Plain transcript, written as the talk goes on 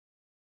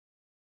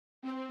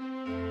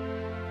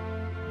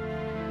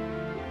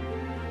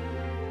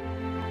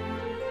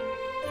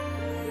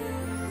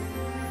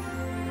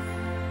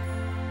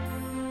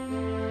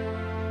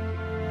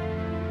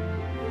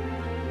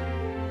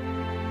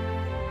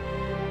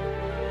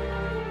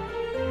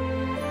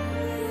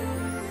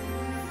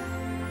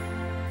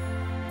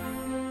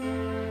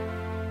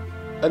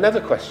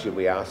Another question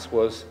we asked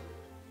was,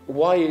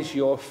 why is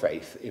your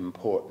faith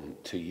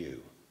important to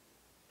you?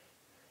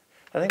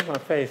 I think my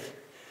faith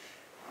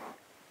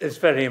is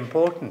very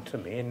important to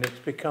me, and it's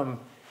become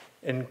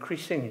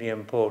increasingly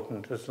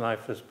important as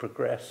life has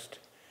progressed.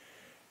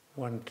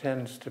 One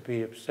tends to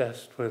be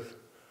obsessed with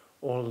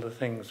all the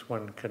things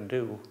one can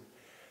do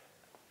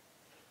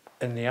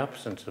in the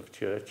absence of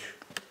church,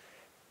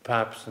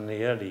 perhaps in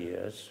the early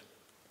years.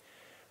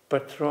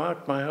 But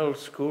throughout my whole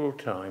school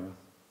time,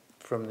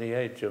 from the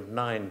age of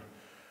 9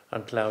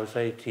 until I was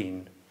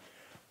 18,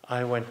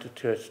 I went to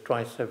church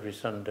twice every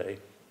Sunday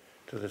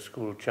to the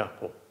school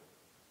chapel.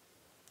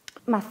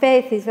 My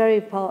faith is very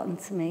important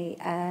to me.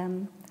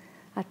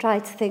 I try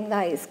to think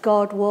that it's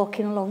God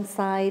walking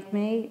alongside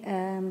me,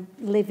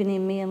 living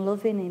in me and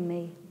loving in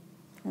me.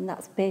 And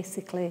that's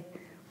basically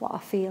what I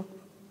feel.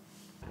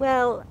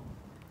 Well,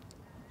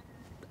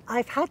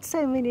 I've had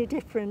so many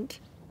different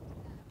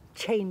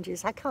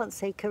changes. I can't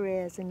say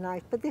careers in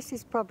life, but this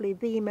is probably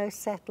the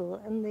most settled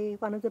and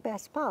one of the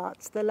best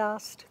parts. The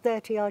last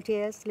 30-odd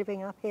years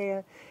living up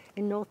here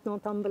in North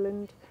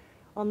Northumberland,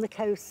 on the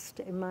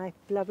coast in my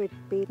beloved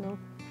Beadnell.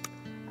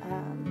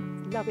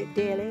 Love it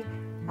dearly.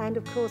 And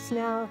of course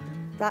now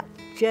that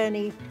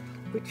journey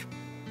which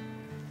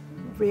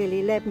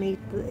really led me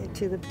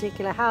to the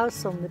particular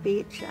house on the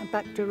beach and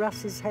back to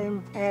Russ's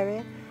home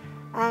area,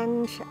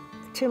 and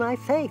to my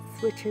faith,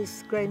 which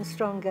has grown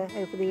stronger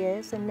over the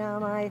years, and now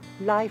my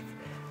life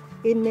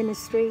in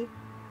ministry,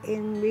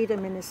 in reader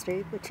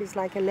ministry, which is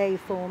like a lay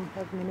form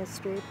of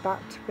ministry,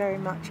 but very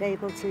much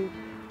able to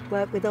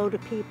work with older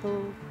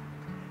people,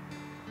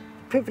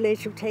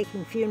 privilege of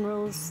taking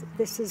funerals.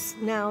 This is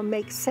now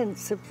makes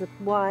sense of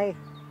why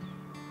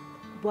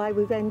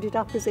we've ended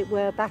up, as it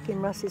were, back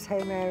in Russ's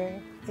home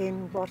area,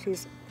 in what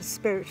is a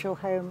spiritual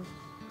home,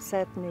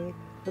 certainly,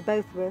 for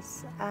both of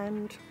us,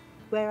 and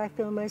where I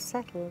feel most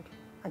settled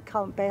and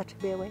can't bear to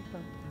be away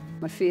from.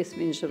 My faith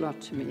means a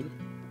lot to me.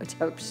 It's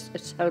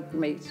helped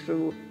me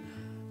through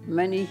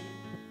many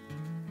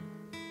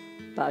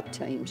bad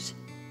times.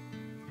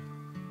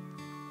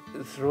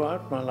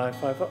 Throughout my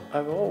life,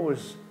 I've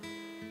always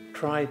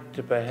tried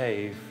to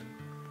behave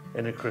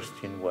in a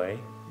Christian way,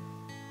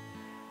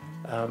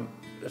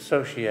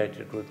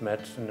 associated with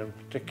medicine in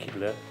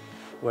particular,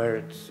 where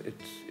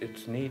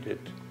it's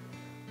needed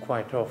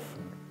quite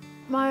often.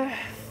 My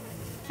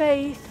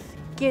faith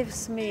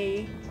gives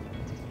me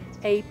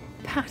a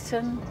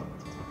pattern,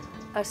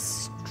 a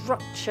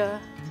structure,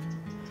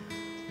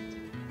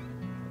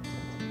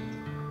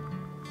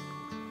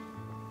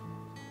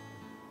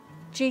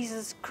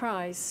 Jesus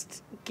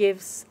Christ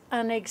gives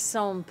an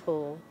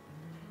example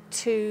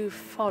to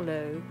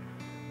follow,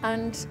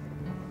 and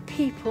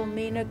people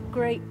mean a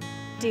great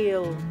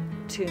deal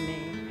to me.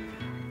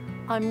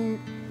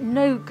 I'm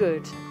no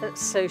good at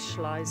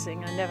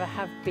socialising. I never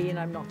have been.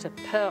 I'm not a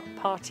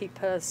party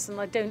person.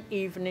 I don't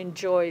even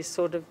enjoy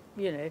sort of,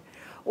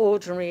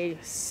 ordinary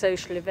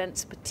social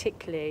events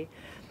particularly.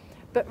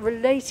 But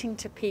relating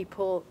to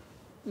people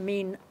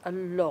mean a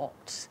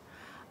lot.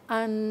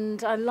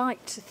 And I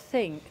like to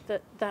think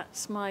that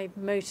that's my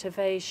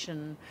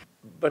motivation.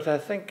 But I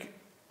think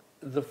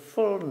the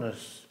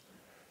fullness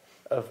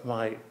of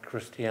my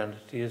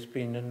Christianity has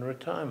been in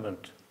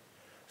retirement.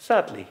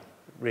 Sadly,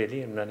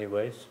 really, in many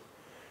ways.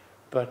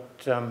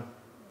 But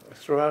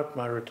throughout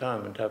my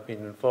retirement, I've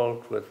been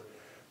involved with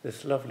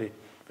this lovely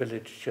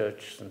village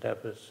church, St.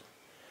 Ebba's,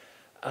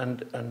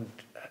 and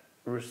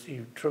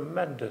received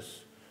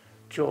tremendous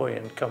joy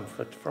and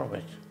comfort from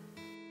it.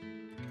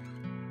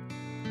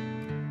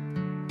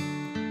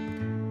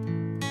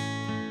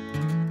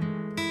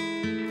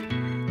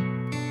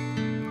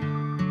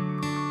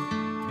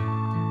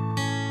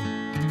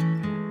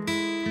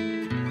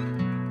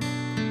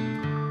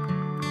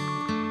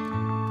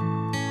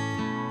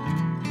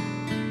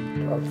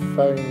 I've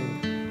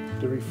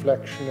found the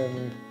reflection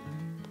in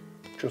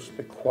just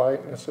the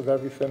quietness of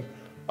everything.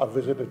 I've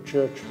visited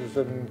churches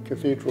and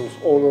cathedrals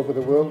all over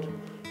the world,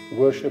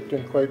 worshipped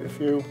in quite a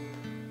few,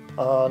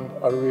 and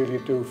I really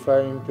do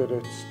find that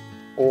it's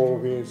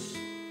always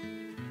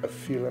a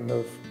feeling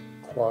of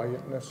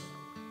quietness,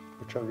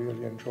 which I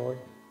really enjoy.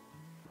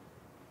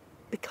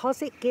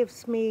 Because it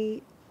gives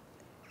me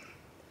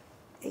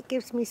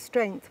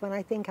strength when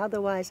I think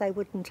otherwise I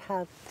wouldn't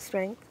have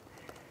strength.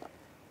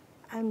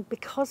 And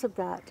because of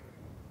that,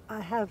 I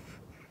have,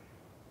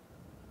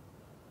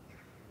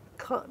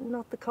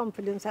 not the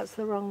confidence, that's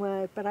the wrong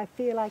word, but I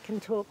feel I can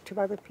talk to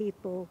other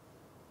people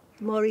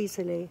more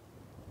easily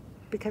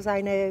because I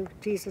know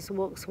Jesus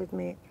walks with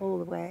me all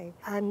the way.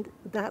 And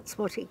that's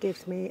what it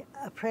gives me,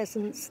 a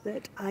presence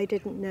that I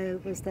didn't know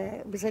was there.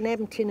 It was an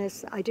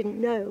emptiness I didn't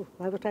know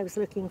what I was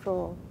looking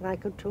for. And I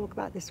could talk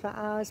about this for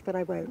hours, but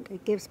I won't.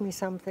 It gives me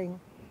something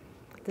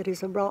that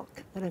is a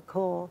rock and a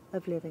core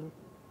of living.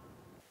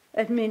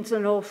 It means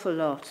an awful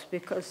lot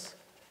because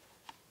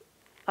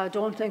I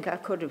don't think I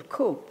could have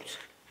coped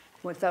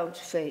without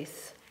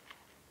faith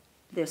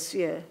this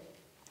year.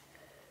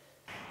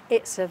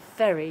 It's a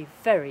very,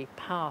 very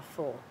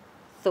powerful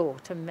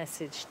thought and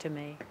message to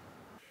me.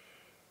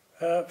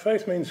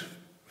 Faith means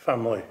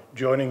family,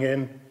 joining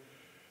in,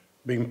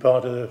 being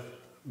part of the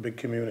big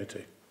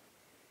community?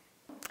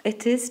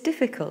 It is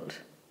difficult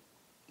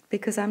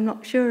because I'm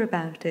not sure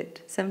about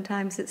it.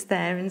 Sometimes it's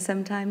there and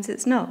sometimes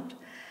it's not.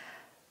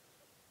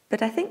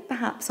 But I think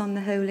perhaps on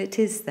the whole it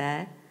is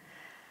there,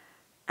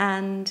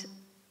 and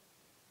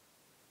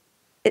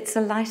it's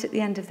a light at the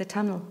end of the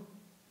tunnel.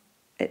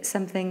 It's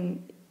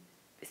something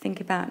to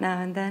think about now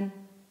and then.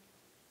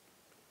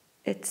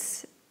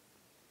 Is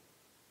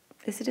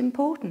it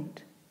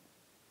important?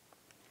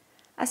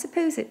 I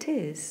suppose it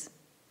is.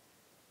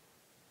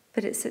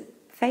 But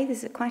faith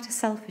is quite a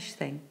selfish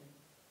thing.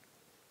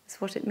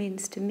 It's what it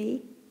means to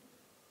me.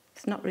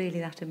 It's not really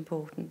that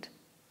important.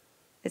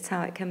 It's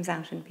how it comes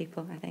out in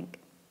people, I think.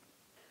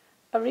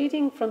 A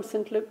reading from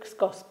St. Luke's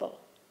Gospel.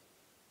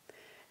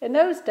 In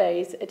those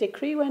days, a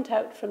decree went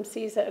out from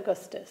Caesar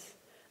Augustus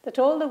that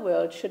all the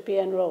world should be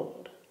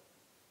enrolled.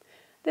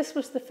 This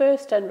was the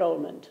first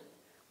enrolment,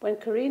 when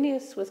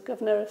Quirinius was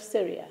governor of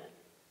Syria.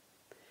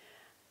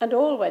 And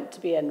all went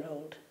to be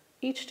enrolled,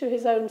 each to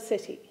his own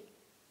city.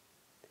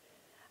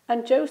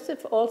 And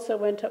Joseph also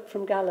went up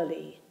from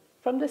Galilee,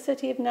 from the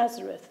city of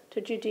Nazareth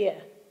to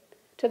Judea,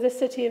 to the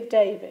city of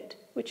David,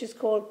 which is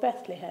called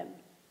Bethlehem,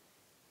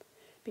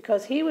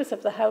 because he was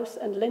of the house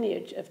and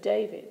lineage of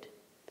David,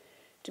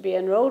 to be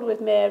enrolled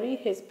with Mary,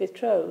 his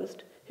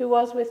betrothed, who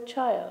was with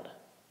child.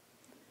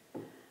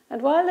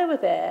 And while they were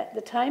there,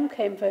 the time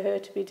came for her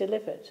to be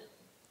delivered,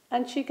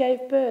 and she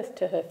gave birth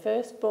to her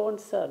firstborn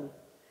son,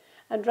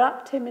 and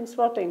wrapped him in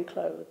swaddling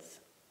clothes,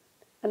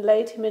 and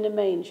laid him in a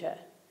manger,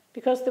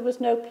 because there was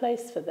no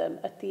place for them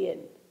at the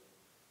inn.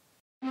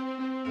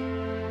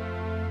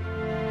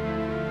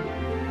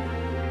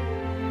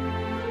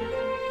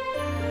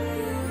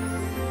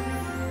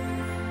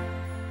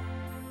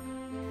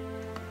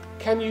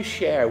 Can you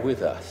share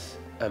with us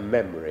a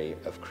memory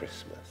of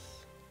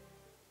Christmas?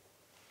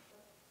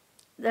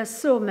 There's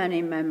so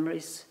many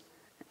memories,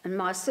 and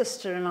my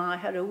sister and I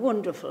had a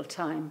wonderful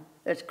time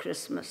at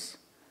Christmas.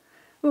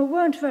 We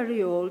weren't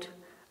very old.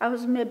 I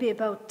was maybe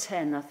about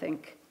 10, I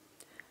think,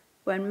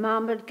 when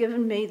Mum had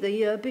given me the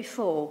year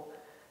before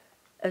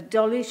a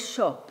dolly's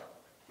shop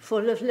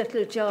full of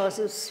little jars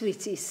of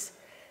sweeties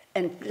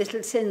and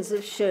little tins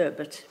of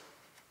sherbet.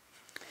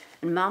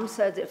 And Mum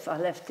said if I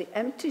left the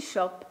empty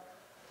shop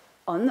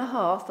on the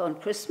hearth on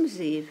Christmas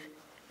Eve,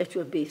 it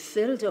would be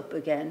filled up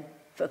again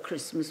for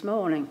Christmas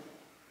morning.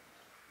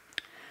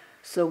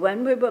 So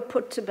when we were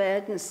put to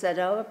bed and said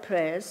our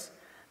prayers,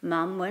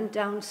 Mum went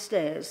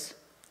downstairs.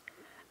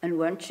 And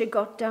when she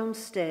got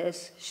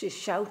downstairs, she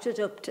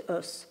shouted up to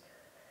us,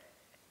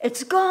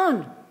 "It's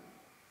gone!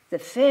 The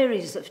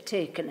fairies have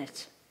taken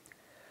it."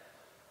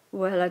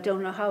 Well, I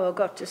don't know how I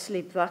got to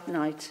sleep that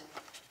night,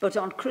 but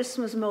on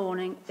Christmas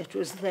morning it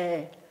was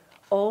there,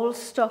 all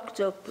stocked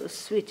up with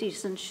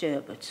sweeties and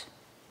sherbet.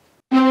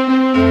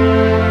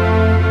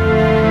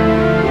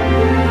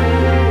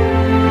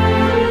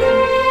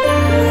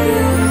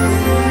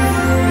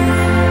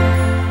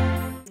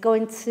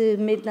 Going to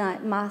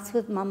midnight mass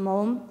with my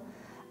mum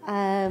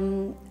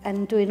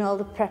and doing all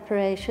the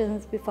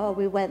preparations before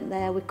we went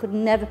there. We could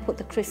never put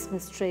the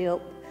Christmas tree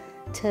up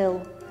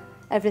till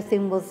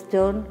everything was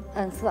done,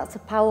 and so that's a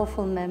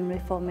powerful memory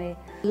for me.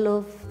 I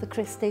love the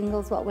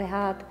Christingles, what we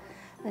had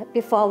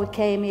before we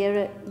came here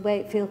at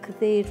Wakefield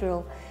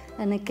Cathedral,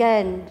 and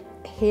again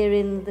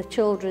hearing the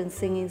children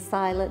singing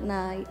Silent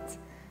Night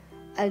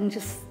and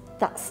just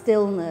that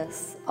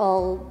stillness,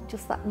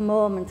 just that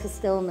moment of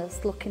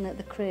stillness, looking at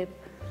the crib,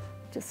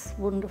 just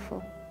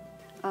wonderful.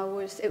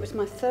 It was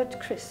my third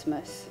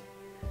Christmas,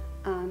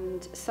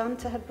 and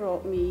Santa had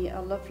brought me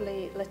a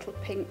lovely little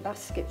pink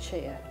basket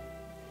chair.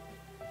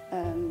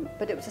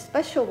 But it was a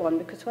special one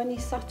because when he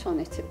sat on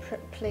it, it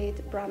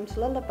played Bram's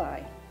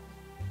Lullaby.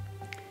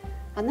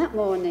 And that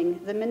morning,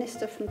 the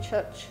minister from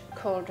church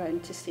called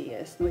round to see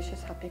us and wish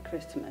us Happy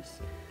Christmas.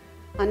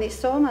 And he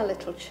saw my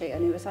little chair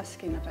and he was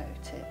asking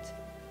about it.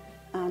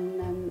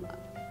 And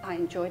I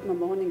enjoyed my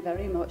morning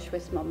very much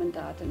with Mum and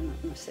Dad and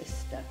my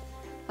sister.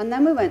 And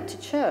then we went to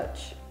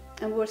church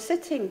and we were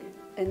sitting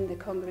in the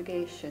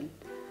congregation,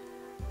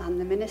 and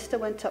the minister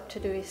went up to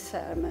do his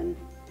sermon,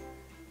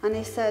 and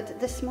he said,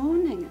 "This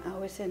morning I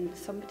was in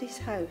somebody's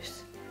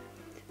house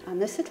and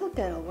this little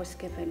girl was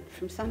given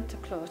from Santa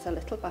Claus a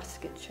little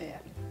basket chair."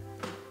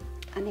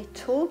 And he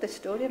told the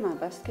story of my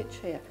basket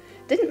chair.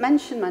 Didn't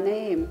mention my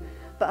name,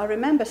 but I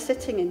remember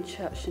sitting in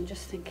church and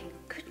just thinking,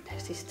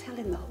 goodness, he's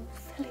telling the whole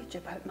village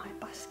about my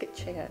basket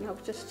chair, and I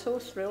was just so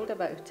thrilled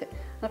about it.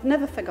 And I've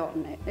never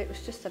forgotten it. It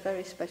was just a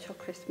very special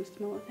Christmas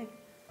morning.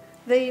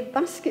 The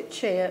basket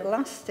chair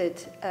lasted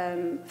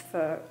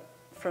for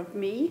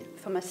me,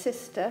 for my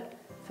sister,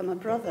 for my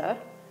brother,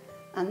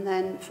 and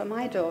then for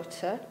my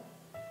daughter,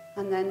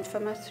 and then for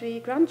my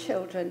 3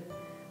 grandchildren.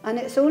 And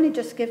it's only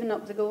just given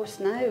up the ghost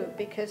now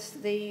because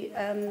the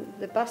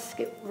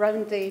basket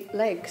round the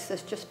legs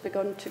has just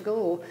begun to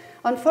go.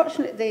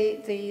 Unfortunately,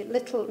 the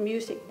little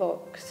music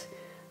box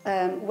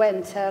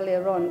went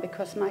earlier on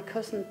because my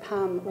cousin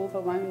Pam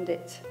overwound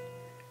it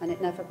and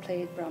it never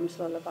played Bram's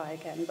Lullaby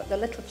again. But the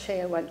little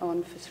chair went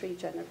on for 3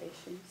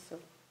 generations. So.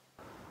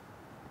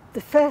 The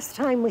first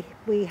time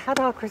we had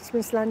our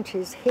Christmas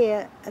lunches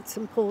here at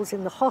St. Paul's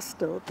in the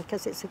hostel,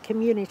 because it's a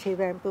community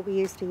event, but we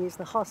used to use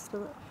the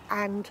hostel,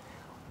 and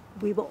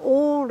we were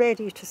all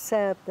ready to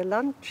serve the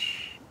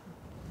lunch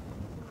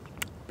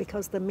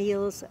because the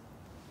meals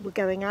were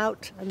going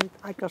out, and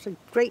I got a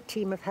great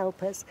team of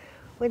helpers,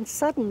 when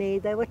suddenly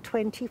there were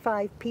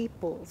 25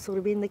 people sort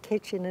of in the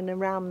kitchen and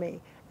around me,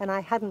 and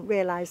I hadn't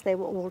realised they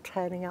were all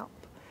turning up.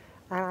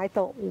 And I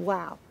thought,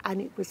 wow,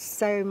 and it was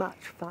so much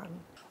fun.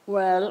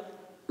 Well,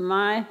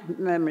 my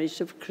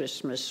memories of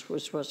Christmas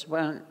was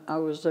when I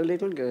was a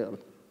little girl,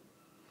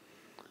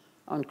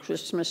 on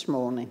Christmas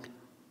morning,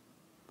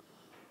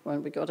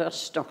 when we got our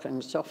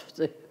stockings off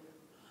the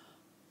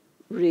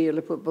reel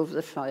up above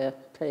the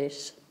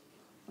fireplace,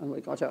 and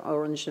we got an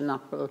orange and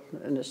apple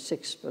and a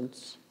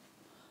sixpence.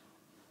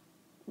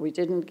 We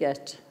didn't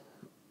get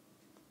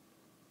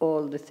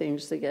all the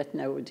things they get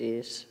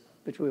nowadays,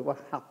 but we were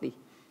happy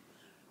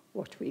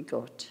what we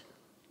got.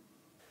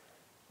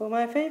 Well,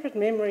 my favourite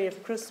memory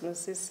of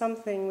Christmas is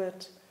something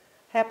that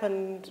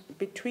happened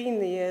between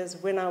the years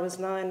when I was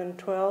 9 and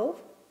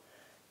 12,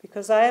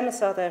 because I am a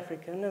South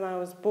African and I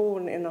was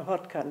born in a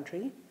hot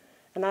country,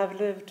 and I've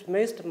lived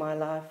most of my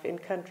life in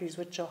countries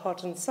which are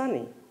hot and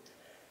sunny.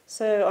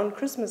 So on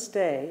Christmas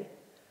Day,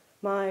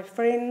 my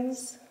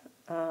friends,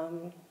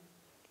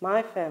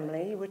 my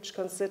family, which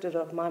consisted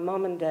of my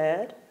mom and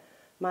dad,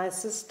 my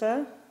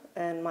sister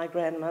and my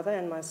grandmother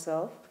and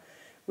myself,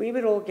 we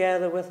would all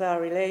gather with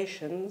our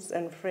relations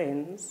and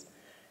friends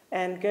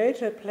and go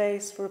to a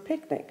place for a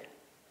picnic.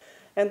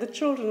 And the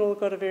children all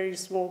got a very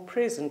small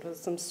present with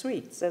some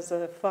sweets as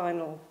a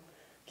final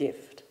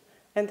gift.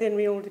 And then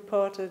we all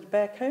departed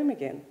back home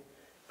again.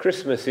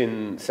 Christmas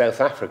in South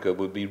Africa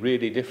would be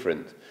really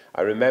different.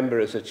 I remember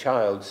as a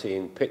child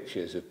seeing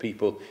pictures of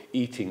people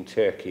eating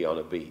turkey on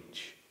a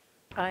beach.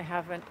 I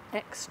have an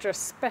extra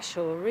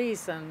special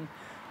reason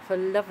for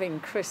loving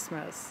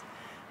Christmas,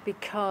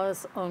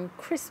 because on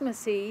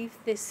Christmas Eve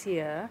this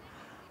year,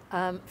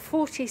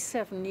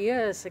 47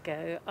 years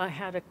ago, I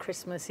had a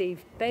Christmas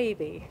Eve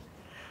baby.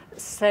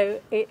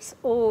 So it's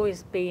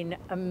always been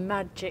a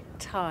magic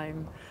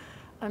time.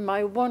 And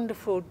my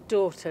wonderful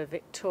daughter,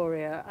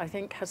 Victoria, I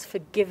think has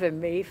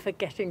forgiven me for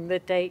getting the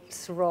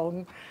dates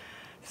wrong.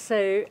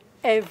 So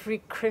every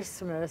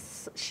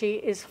Christmas, she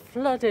is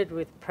flooded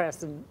with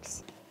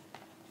presents.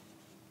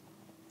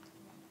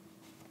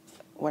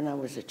 When I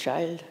was a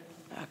child,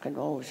 I can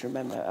always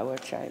remember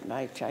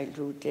my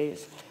childhood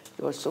days.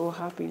 They were so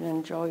happy and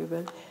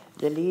enjoyable.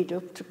 The lead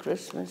up to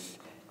Christmas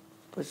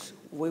was,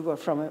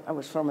 I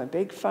was from a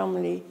big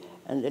family,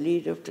 and the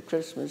lead up to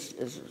Christmas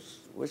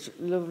was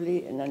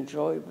lovely and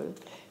enjoyable.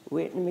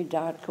 Waiting my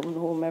dad coming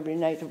home every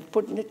night. I'm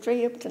putting the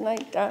tree up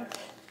tonight, Dad.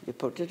 You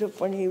put it up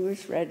when he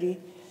was ready.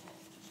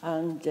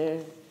 And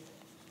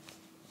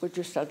we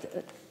just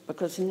had,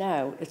 because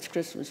now it's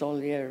Christmas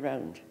all year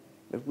round.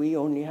 But we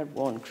only had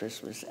one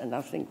Christmas, and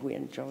I think we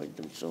enjoyed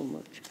them so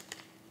much.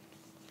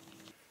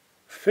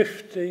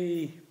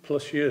 50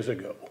 plus years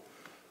ago,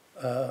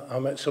 I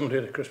met somebody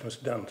at a Christmas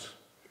dance,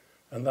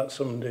 and that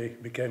somebody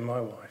became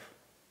my wife.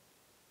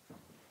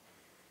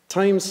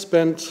 Time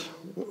spent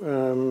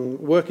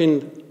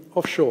working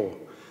offshore.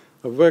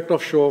 I've worked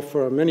offshore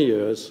for many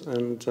years,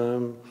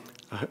 and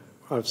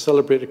I've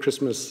celebrated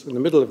Christmas in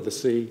the middle of the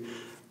sea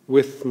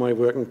with my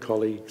working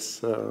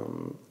colleagues,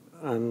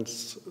 and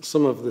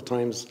some of the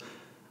times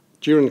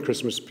during the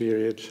Christmas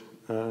period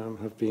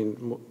have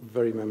been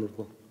very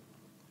memorable.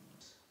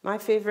 My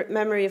favourite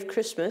memory of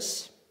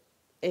Christmas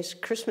is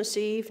Christmas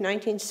Eve,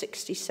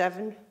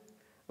 1967. It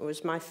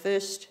was my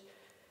first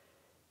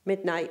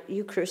midnight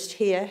Eucharist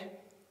here,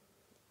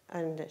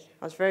 and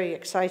I was very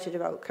excited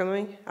about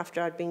coming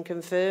after I'd been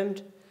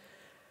confirmed.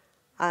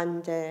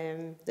 And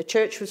the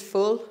church was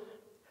full,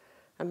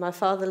 and my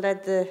father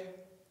led the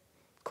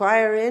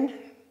choir in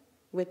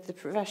with the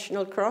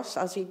professional cross,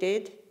 as he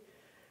did,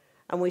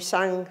 and we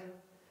sang,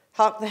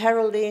 "Hark the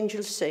Herald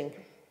Angels Sing."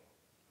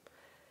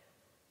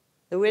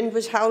 The wind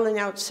was howling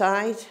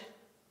outside,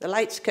 the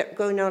lights kept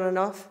going on and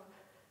off,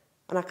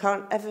 and I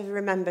can't ever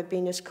remember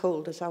being as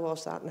cold as I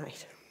was that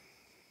night.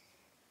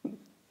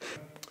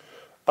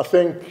 I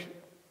think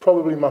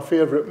probably my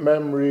favourite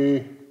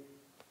memory,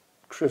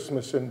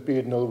 Christmas in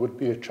Beadnell, would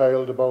be a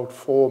child about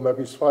 4,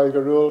 maybe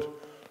 5-year-old,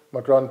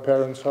 my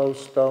grandparents'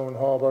 house down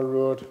Harbour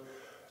Road,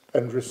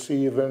 and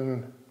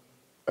receiving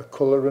a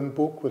colouring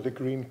book with a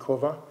green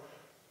cover.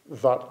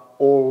 That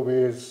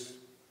always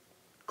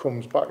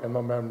comes back in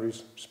my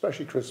memories,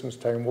 especially Christmas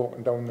time,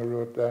 walking down the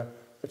road there.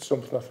 It's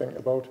something I think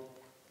about,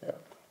 yeah.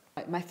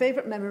 My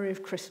favourite memory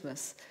of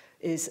Christmas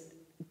is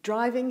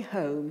driving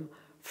home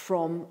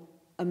from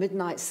a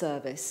midnight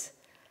service,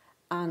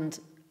 and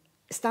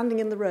standing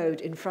in the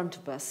road in front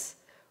of us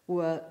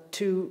were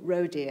 2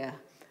 roe deer,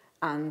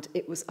 and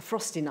it was a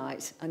frosty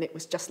night, and it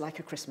was just like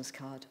a Christmas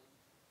card.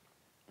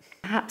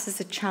 Perhaps as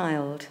a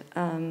child,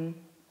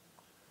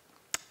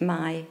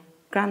 my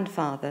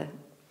grandfather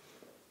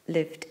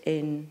lived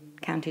in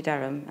County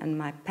Durham, and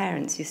my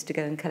parents used to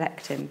go and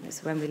collect him.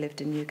 It's when we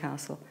lived in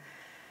Newcastle.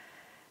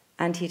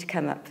 and he'd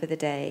come up for the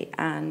day,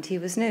 and he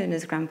was known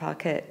as Grandpa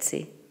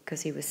Curtsy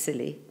because he was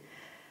silly.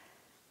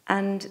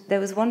 And there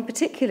was one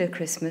particular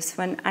Christmas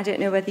when, I don't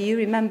know whether you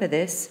remember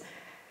this,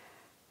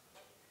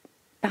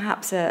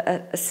 perhaps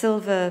a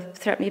silver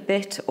threepenny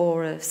bit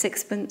or a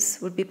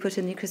sixpence would be put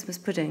in the Christmas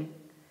pudding.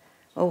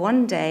 Well,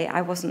 one day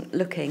I wasn't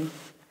looking,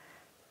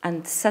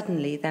 and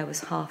suddenly there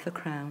was half a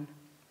crown.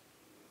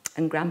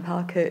 And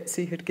Grandpa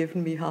Curtsy had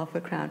given me half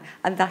a crown,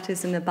 and that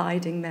is an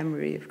abiding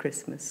memory of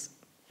Christmas.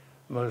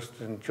 Most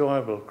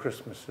enjoyable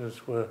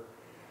Christmases were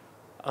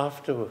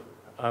after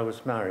I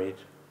was married,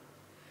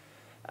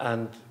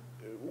 and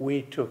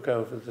we took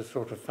over the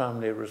sort of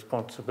family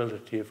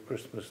responsibility of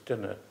Christmas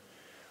dinner.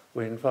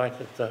 We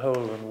invited the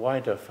whole and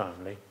wider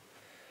family,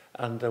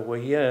 and there were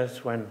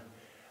years when,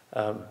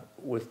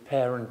 with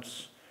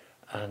parents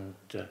and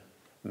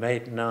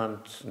maiden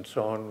aunts and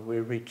so on, we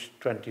reached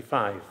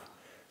 25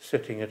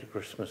 sitting at a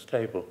Christmas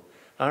table.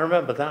 I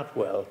remember that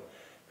well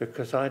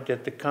because I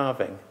did the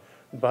carving.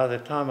 By the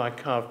time I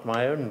carved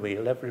my own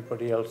meal,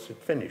 everybody else had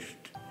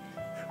finished.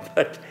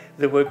 But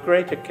there were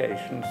great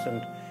occasions,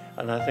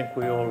 and I think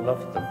we all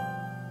loved them.